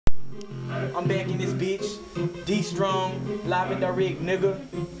I'm back in this bitch. D strong, live and direct, nigga.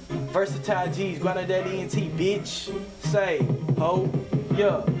 Versatile G's, grind that ENT, bitch. Say, ho,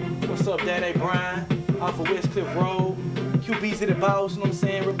 yeah. What's up, Daddy Brian? Off of West Cliff Road. QB's to the boss, you know what I'm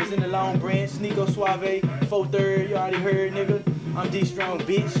saying? Represent the Long Branch, Nico Suave, 4-3, you already heard, nigga. I'm D strong,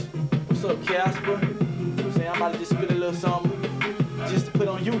 bitch. What's up, Casper? You know what I'm saying? I'm about to just spit a little something just to put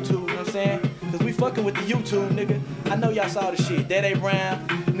on YouTube, you know what I'm saying? Cause we fucking with the YouTube, nigga. I know y'all saw the shit. Daddy Brown,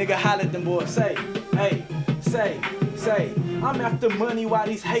 nigga, holla at them boys. Say, hey, say, I'm after money while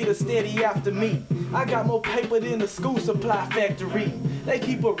these haters steady after me. I got more paper than the school supply factory. They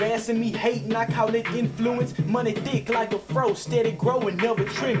keep harassing me, hating, I call it influence. Money thick like a fro, steady growing, never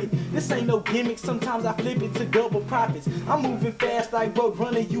trimming. This ain't no gimmick, sometimes I flip it to double profits. I'm moving fast like road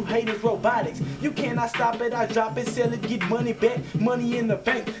runner, you haters robotics. You cannot stop it, I drop it, sell it, get money back. Money in the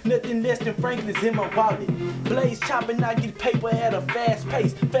bank, nothing less than Franklin's in my wallet. Blaze chopping, I get paper at a fast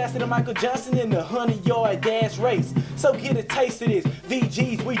pace. Faster than Michael Johnson in the 100-yard dash race. So get a taste of this,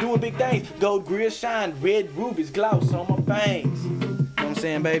 VGs, we doing big things. Gold grill shine, red rubies, gloss on my fangs. You know what I'm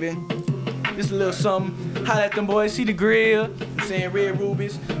saying, baby? Just a little something. Holla at them boys, see the grill. I'm saying red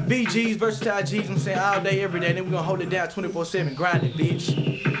rubies, VGs, versatile G's. I'm saying all day, every day. Then we gonna hold it down 24/7, grind it,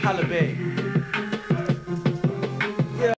 bitch. Holla back.